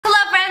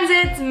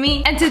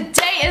me, and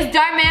today is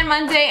Diamond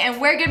Monday, and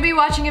we're gonna be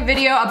watching a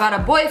video about a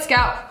Boy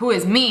Scout who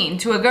is mean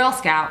to a Girl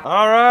Scout.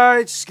 All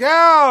right,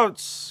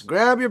 Scouts,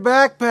 grab your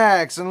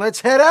backpacks and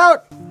let's head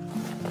out.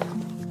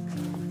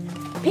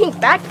 Pink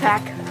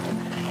backpack?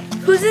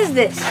 Whose is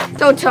this?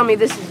 Don't tell me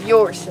this is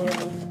yours,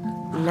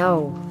 Sam.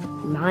 No,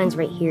 mine's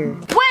right here.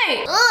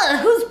 Wait,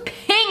 whose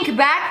pink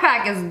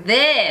backpack is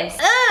this?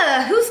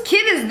 Whose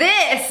kid is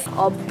this?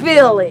 Oh,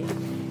 Billy.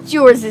 It's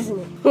yours, isn't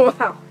it?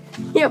 Wow.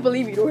 Can't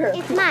believe you'd wear it.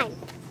 It's mine.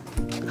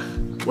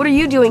 What are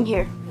you doing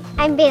here?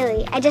 I'm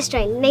Bailey. I just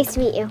joined. Nice to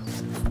meet you.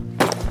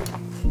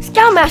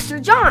 Scoutmaster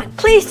John,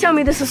 please tell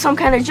me this is some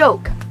kind of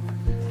joke.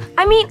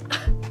 I mean,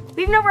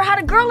 we've never had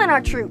a girl in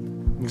our troop.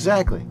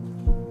 Exactly.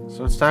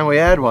 So it's time we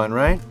had one,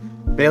 right?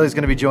 Bailey's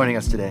gonna be joining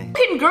us today.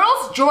 Can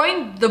girls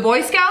join the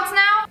Boy Scouts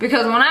now?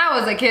 Because when I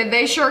was a kid,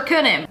 they sure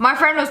couldn't. My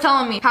friend was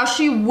telling me how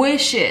she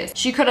wishes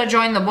she could have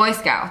joined the Boy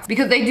Scouts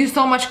because they do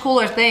so much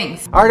cooler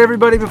things. All right,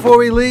 everybody, before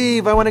we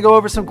leave, I want to go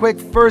over some quick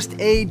first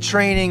aid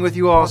training with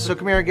you all. So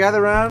come here,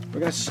 gather around. We're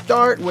gonna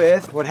start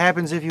with what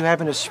happens if you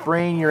happen to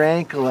sprain your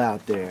ankle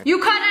out there. You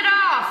cut it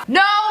off!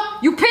 No!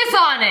 You piss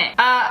on it!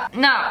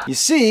 No. You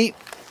see,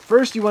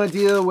 first you want to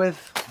deal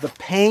with the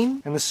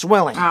pain and the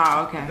swelling.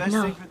 Oh, okay.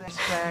 No,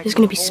 there's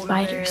gonna be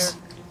spiders,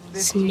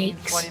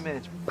 snakes,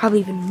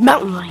 probably even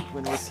mountain lions.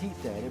 When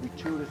repeat that every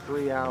 2 to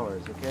 3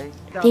 hours, okay?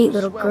 They eat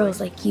little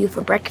girls like you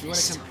for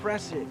breakfast.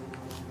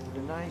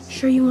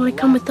 Sure you want to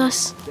come with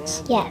us?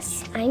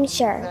 Yes, I'm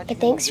sure. But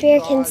thanks for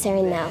your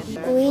concern, though.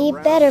 We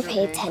better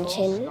pay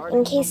attention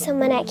in case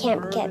someone at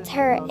camp gets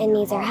hurt and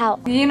needs our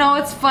help. You know,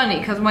 it's funny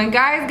because when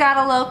guys got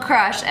a little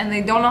crush and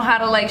they don't know how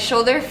to like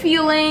show their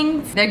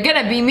feelings, they're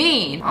gonna be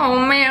mean. Oh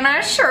man,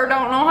 I sure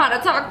don't know how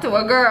to talk to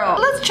a girl.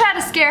 Let's try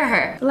to scare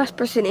her. The last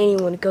person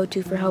anyone would go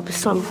to for help is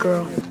some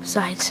girl.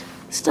 Besides,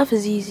 stuff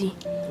is easy.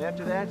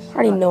 After that, I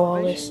already know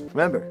all this.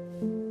 remember,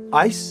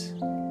 ice,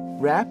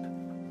 wrap,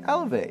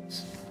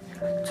 elevates.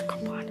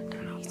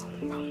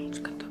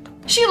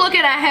 She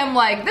looking at him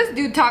like, this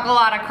dude talk a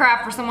lot of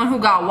crap for someone who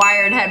got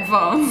wired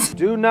headphones.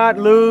 Do not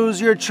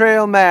lose your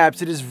trail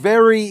maps. It is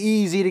very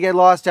easy to get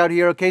lost out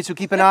here, okay? So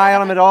keep an eye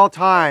on them at all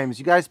times.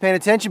 You guys paying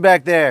attention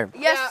back there?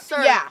 Yes,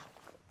 sir. Yeah.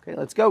 Okay,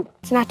 let's go.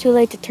 It's not too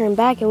late to turn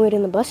back and wait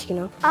in the bus, you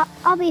know.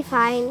 I'll be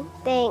fine.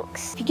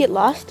 Thanks. If you get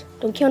lost,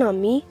 don't count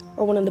on me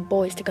or one of the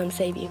boys to come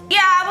save you. Yeah,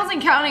 I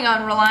wasn't counting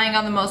on relying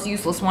on the most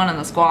useless one in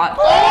the squad.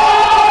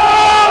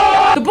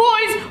 The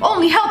boys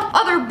only help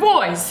other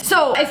boys.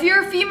 So if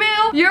you're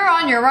female, you're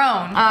on your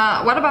own.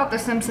 What about the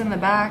Simps in the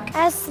back?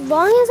 As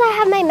long as I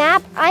have my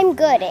map, I'm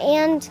good.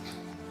 And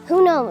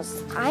who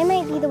knows? I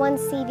might be the one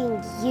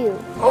saving you.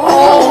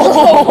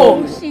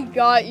 Oh, she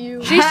got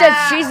you. She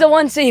said she's the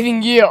one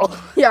saving you.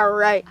 Yeah,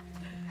 right.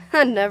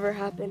 That never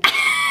happened.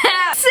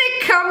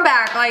 Sick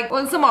comeback, like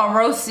when someone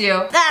roasts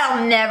you.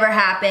 That'll never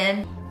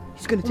happen.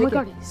 He's gonna Oh take my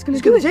god, it. he's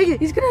gonna take it.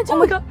 He's gonna do it. Oh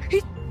my god.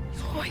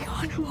 Oh my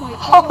god. Oh my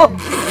god.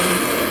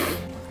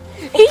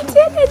 He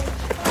did it.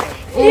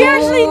 He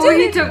actually did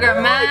He it. took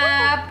her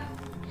map.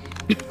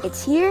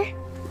 It's here.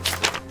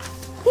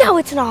 No,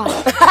 it's not.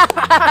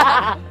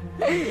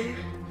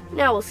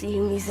 Now we'll see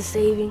who needs the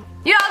saving.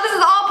 You know, this is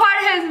all part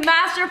of his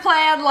master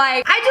plan.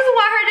 Like, I just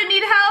want her to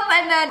need help,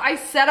 and then I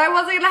said I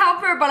wasn't gonna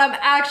help her, but I'm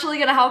actually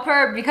gonna help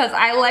her because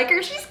I like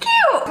her. She's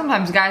cute.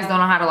 Sometimes guys don't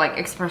know how to like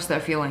express their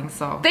feelings,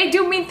 so they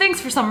do mean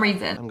things for some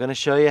reason. I'm gonna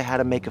show you how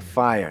to make a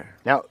fire.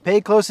 Now,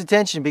 pay close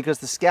attention because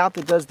the scout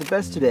that does the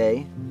best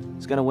today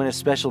is gonna win a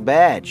special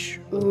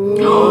badge.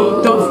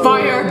 The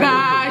fire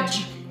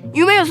badge.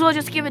 You may as well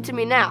just give it to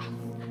me now.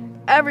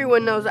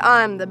 Everyone knows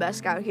I'm the best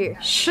scout here.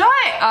 Shut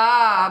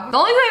up. The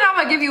only thing I'm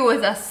gonna give you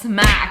is a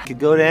smack. Could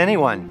go to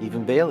anyone,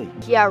 even Bailey.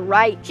 Yeah,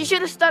 right. She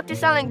should have stuck to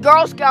selling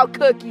Girl Scout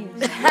cookies.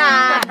 Oh,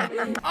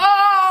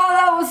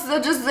 that was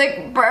such a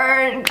sick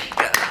burn.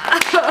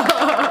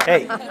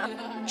 Hey,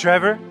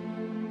 Trevor,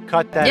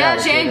 cut that out.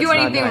 Yeah, she okay? ain't do That's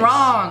not anything nice.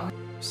 wrong.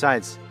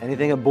 Besides,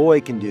 anything a boy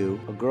can do,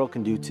 a girl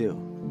can do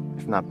too,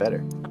 if not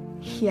better.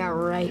 Yeah,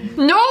 right.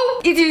 No,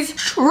 it is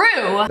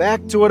true.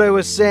 Back to what I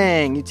was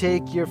saying. You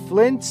take your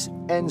flint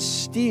and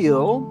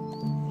steel,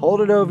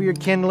 hold it over your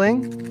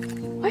kindling.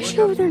 Why is she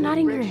over there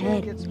nodding her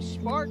head?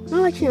 Not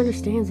like she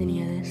understands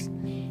any of this.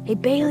 Hey,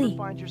 Bailey,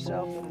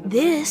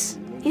 this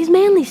is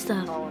manly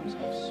stuff.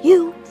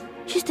 You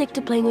should stick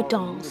to playing with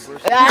dolls.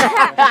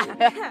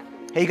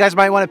 Hey, you guys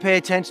might want to pay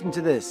attention to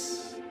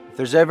this. If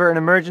there's ever an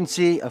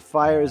emergency, a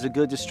fire is a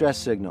good distress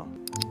signal.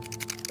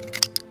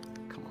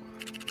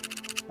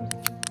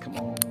 Come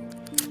on.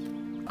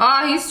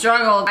 Oh, he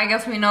struggled. I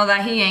guess we know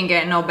that he ain't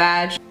getting no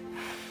badge.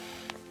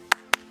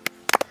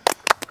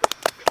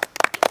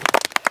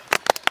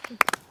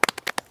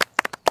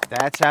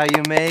 That's how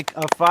you make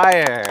a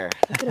fire.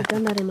 I could have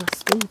done that in my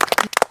sleep.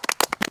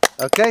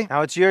 Okay,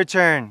 now it's your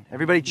turn.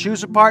 Everybody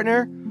choose a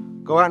partner.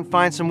 Go out and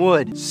find some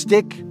wood.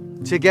 Stick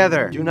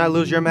together. Do not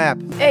lose your map.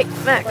 Hey,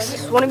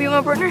 Max, wanna be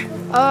my partner?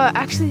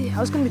 Actually, I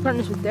was gonna be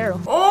partners with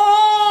Daryl.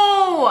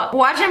 Oh!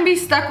 Watch him be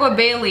stuck with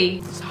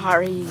Bailey.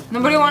 Sorry.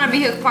 Nobody want to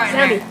be his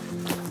partner. Sammy,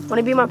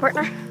 wanna be my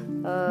partner?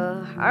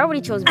 I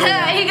already chose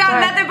Bailey. He got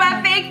nothing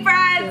but fake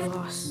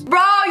friends. Bro,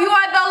 you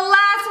are the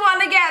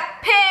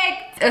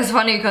It's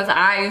funny because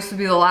I used to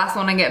be the last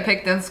one to get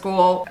picked in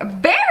school.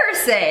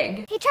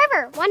 Embarrassing. Hey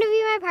Trevor, want to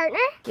be my partner?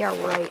 Yeah,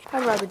 right.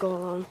 I'd rather go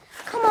alone.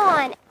 Come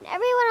on,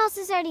 everyone else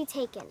is already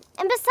taken.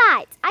 And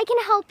besides, I can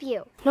help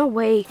you. No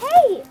way.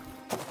 Hey,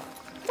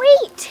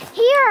 wait,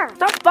 here.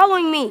 Stop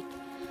following me.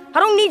 I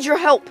don't need your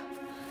help.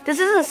 This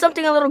isn't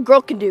something a little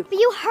girl can do. But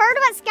you heard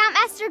what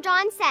Scoutmaster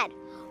John said.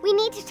 We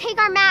need to take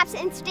our maps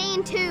and stay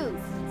in twos.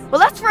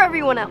 Well, that's for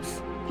everyone else,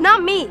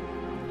 not me.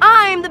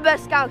 I'm the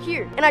best scout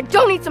here, and I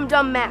don't need some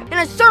dumb map. And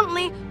I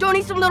certainly don't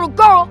need some little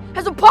girl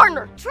as a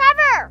partner.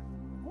 Trevor,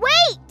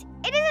 wait!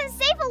 It isn't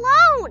safe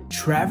alone!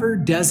 Trevor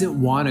doesn't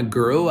want a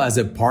girl as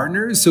a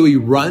partner, so he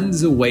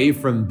runs away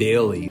from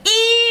Bailey.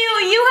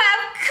 Ew, you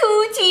have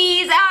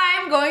cooties.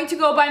 I'm going to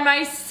go by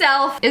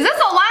myself. Is this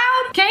allowed?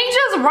 Can he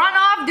just run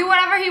off, do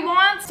whatever he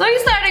wants? So he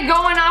started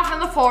going off in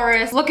the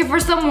forest, looking for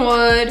some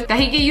wood that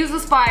he could use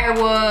as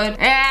firewood.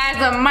 Yeah,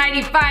 it's a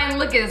mighty fine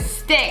looking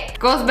stick.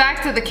 Goes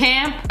back to the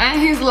camp, and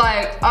he's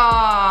like,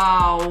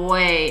 oh,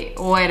 wait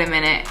a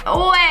minute.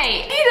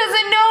 Wait, he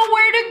doesn't know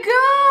where to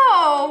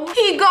go.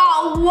 He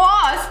got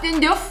lost in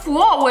the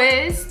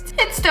forest.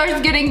 It starts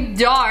getting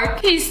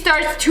dark. He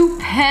starts to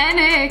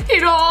panic.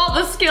 You know, all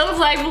the skills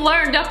I've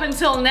learned up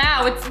until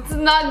now, it's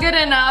not good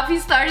enough. He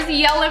starts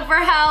yelling for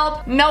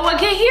help. No one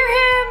can hear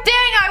him.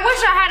 Dang, I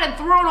wish I hadn't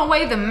thrown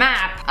away the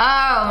map.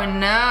 Oh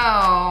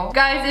no.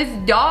 Guys,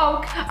 it's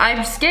dark.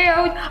 I'm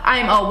scared.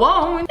 I'm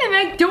alone. And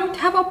I don't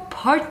have a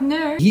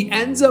partner. He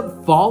ends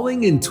up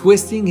falling and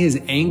twisting his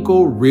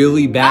ankle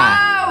really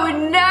bad.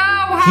 Oh no.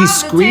 He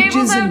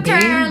screeches in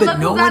pain, but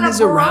no one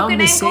is around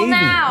to save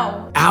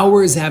him.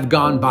 Hours have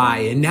gone by,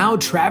 and now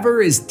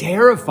Trevor is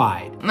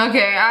terrified.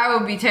 Okay, I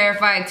would be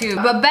terrified too.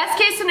 But best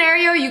case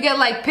scenario, you get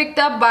like picked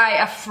up by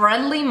a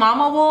friendly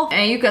mama wolf,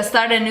 and you can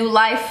start a new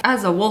life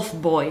as a wolf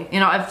boy. You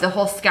know, if the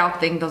whole scout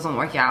thing doesn't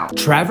work out.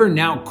 Trevor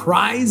now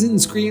cries and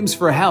screams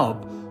for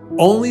help,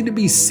 only to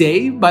be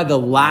saved by the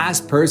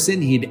last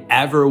person he'd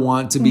ever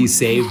want to be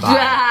saved by.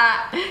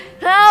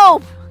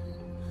 Help!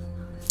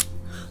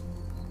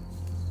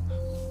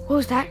 What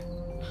was that?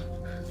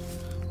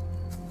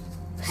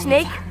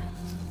 Snake?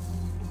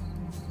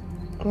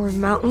 Or a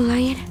mountain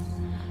lion?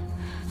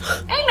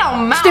 Ain't no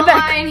mountain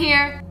lion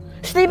here.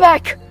 Stay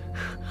back!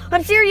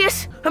 I'm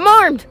serious! I'm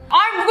armed!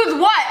 Armed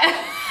with what?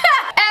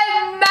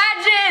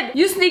 Imagine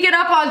you sneaking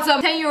up on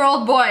some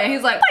 10-year-old boy and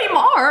he's like, I'm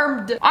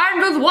armed.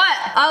 Armed with what?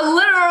 A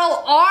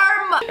literal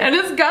arm? And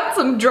it's got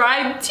some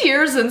dried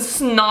tears and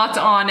snot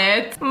on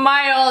it.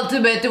 My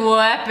ultimate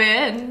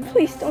weapon.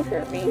 Please don't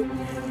hurt me.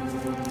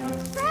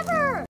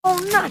 Trevor! Oh,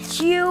 not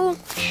you.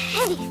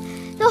 Hey,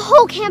 the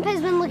whole camp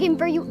has been looking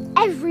for you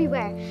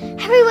everywhere.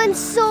 Everyone's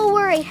so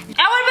worried. I would've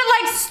been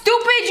like,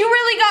 stupid, you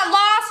really got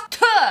lost?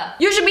 Tuh.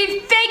 You should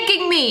be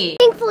thanking me.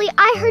 Thankfully,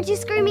 I heard you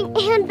screaming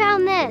and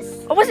found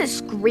this. I wasn't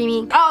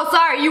screaming. Oh,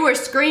 sorry, you were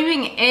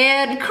screaming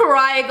and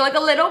crying like a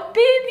little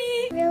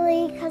baby.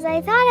 Really? Because I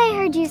thought I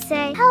heard you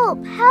say,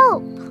 help,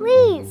 help,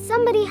 please,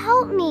 somebody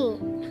help me.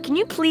 Can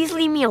you please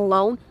leave me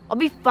alone? I'll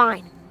be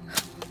fine.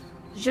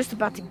 I was just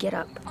about to get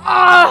up.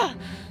 Ah!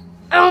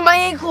 Ow, my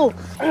ankle!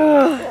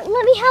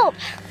 Let me help.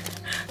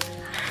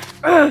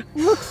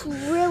 Looks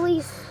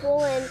really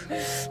swollen.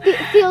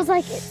 Feels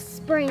like it's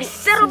sprained. I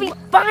said I'll be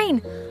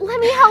fine.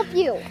 Let me help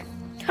you.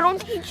 I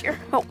don't need your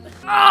help.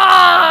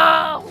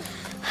 Ah!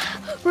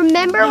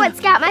 Remember what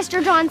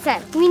Scoutmaster John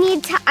said. We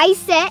need to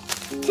ice it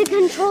to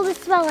control the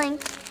swelling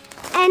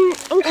and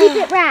keep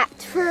it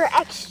wrapped for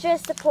extra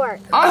support.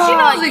 Oh, she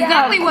knows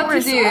exactly what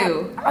to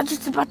do. I was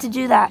just about to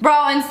do that.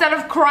 Bro, instead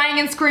of crying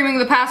and screaming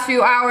the past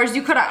few hours,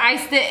 you could have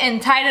iced it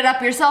and tied it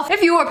up yourself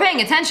if you were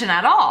paying attention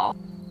at all.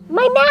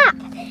 My map!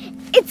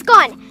 It's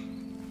gone.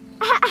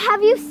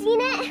 Have you seen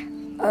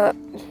it?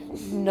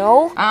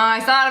 No. I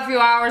saw it a few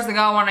hours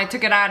ago when I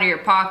took it out of your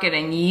pocket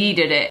and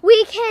yeeted it.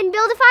 We can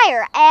build a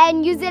fire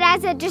and use it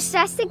as a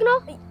distress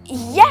signal?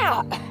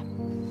 Yeah,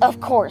 of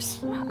course.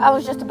 I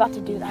was just about to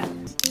do that.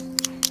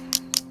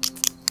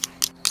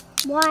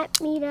 Want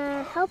me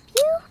to help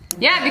you?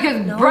 Yeah,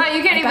 because, bro,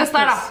 you can't even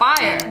start a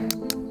fire.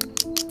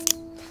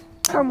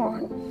 Come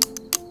on.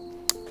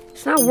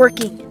 It's not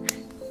working.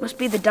 Must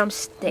be the dumb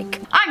stick.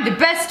 I'm the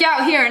best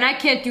scout here and I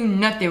can't do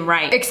nothing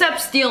right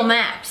except steal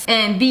maps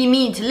and be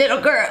mean to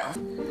little girls.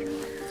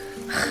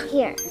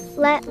 Here,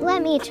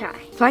 let me try.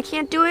 If I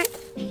can't do it,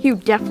 you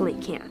definitely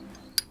can.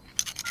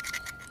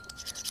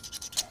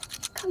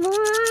 Come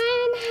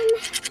on.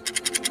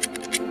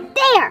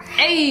 There!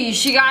 Hey,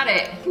 she got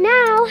it.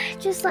 Now,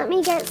 just let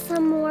me get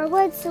some more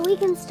wood so we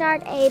can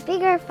start a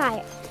bigger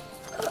fire.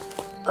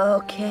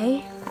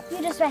 Okay.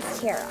 You just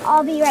rest here.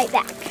 I'll be right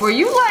back. Were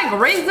you like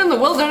raised in the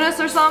wilderness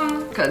or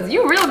something? Cause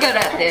you're real good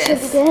at Should be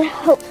this. good.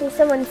 Hopefully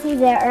someone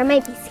sees it, or it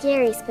might be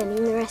scary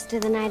spending the rest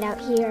of the night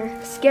out here.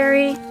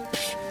 Scary?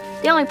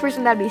 The only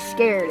person that'd be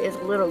scared is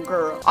a little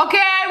girl. Okay,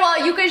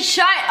 well you can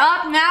shut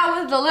up now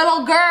with the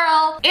little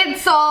girl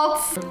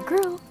insults. Little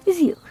girl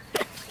is you.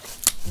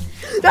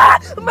 Ah!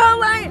 Mountain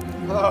lion!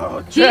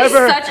 Oh, He's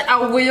Trevor. such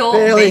a wheel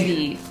Bailey.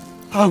 baby.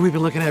 Oh, we've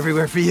been looking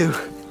everywhere for you.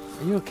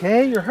 Are you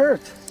okay? You're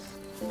hurt.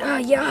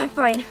 Yeah, I'm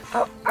fine.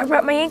 I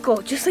wrapped my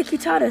ankle, just like you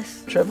taught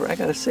us. Trevor, I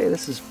gotta say,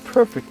 this is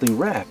perfectly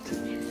wrapped.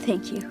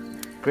 Thank you.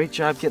 Great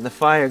job getting the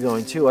fire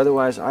going, too.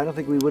 Otherwise, I don't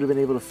think we would have been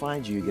able to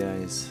find you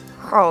guys.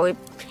 Oh, it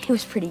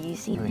was pretty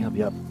easy. Let me help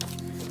you up.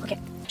 Okay.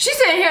 She's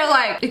sitting here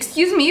like,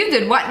 excuse me, you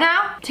did what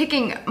now?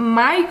 Taking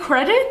my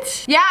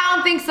credit? Yeah, I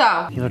don't think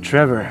so. You know,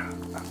 Trevor,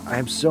 I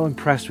am so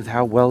impressed with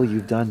how well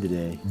you've done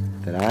today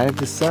that I've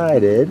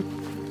decided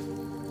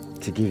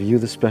to give you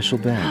the special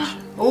badge.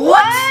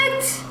 What?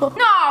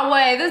 No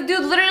way, this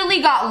dude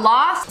literally got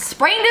lost,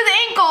 sprained his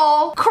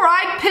ankle,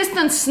 cried, pissed,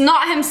 and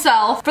snot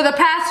himself for the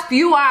past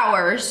few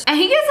hours, and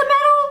he gets a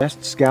medal?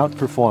 Best scout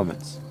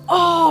performance.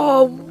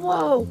 Oh,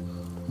 whoa.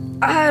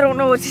 I don't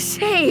know what to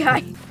say.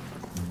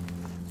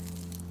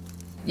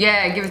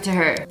 Yeah, give it to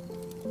her.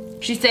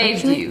 She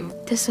saved you.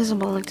 This doesn't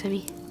belong to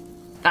me.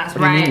 That's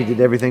What do you mean? right. You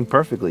did everything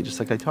perfectly, just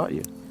like I taught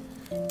you.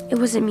 It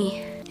wasn't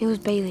me. It was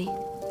Bailey.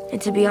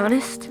 And to be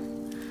honest,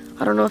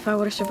 I don't know if I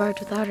would have survived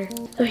without her.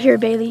 So here,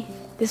 Bailey,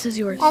 this is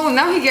yours. Oh,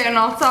 now he's getting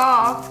all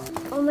soft.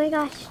 Oh my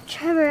gosh,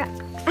 Trevor,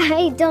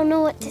 I don't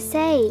know what to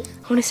say.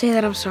 I want to say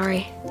that I'm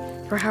sorry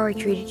for how I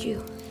treated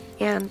you.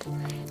 And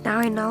now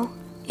I know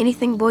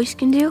anything boys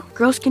can do,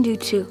 girls can do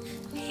too.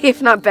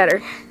 If not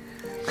better.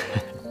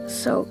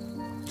 So,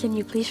 can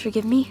you please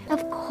forgive me?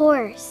 Of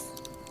course.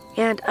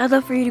 And I'd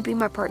love for you to be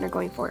my partner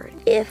going forward,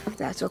 if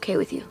that's okay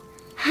with you.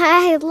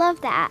 I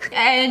love that.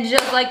 And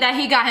just like that,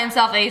 he got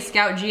himself a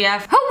Scout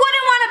GF. Who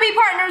wouldn't want to be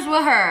partners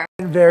with her?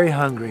 I'm very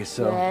hungry,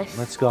 so Yes.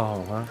 let's go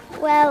home, huh?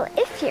 Well,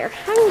 if you're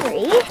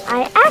hungry,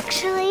 I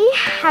actually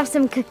have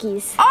some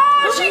cookies.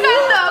 Oh, she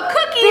got the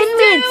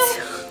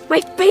cookies too. My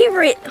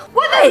favorite!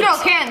 What this girl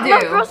can't I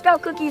love Girl do?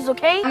 Scout cookies,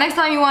 okay? Next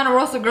time you want to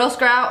roast a Girl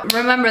Scout,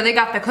 remember they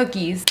got the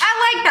cookies.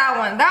 I like that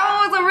one. That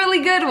one was a really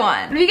good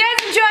one. If you guys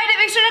enjoyed it,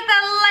 make sure to hit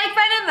that like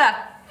button in the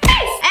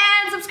face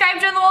and subscribe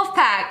to join the Wolf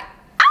Pack.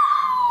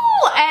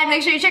 Ow! And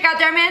make sure you check out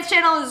their man's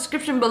channel in the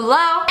description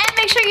below. And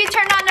make sure you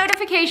turn on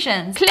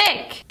notifications.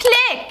 Click,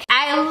 click.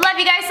 I love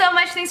you guys so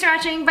much. Thanks for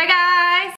watching. Bye, guys.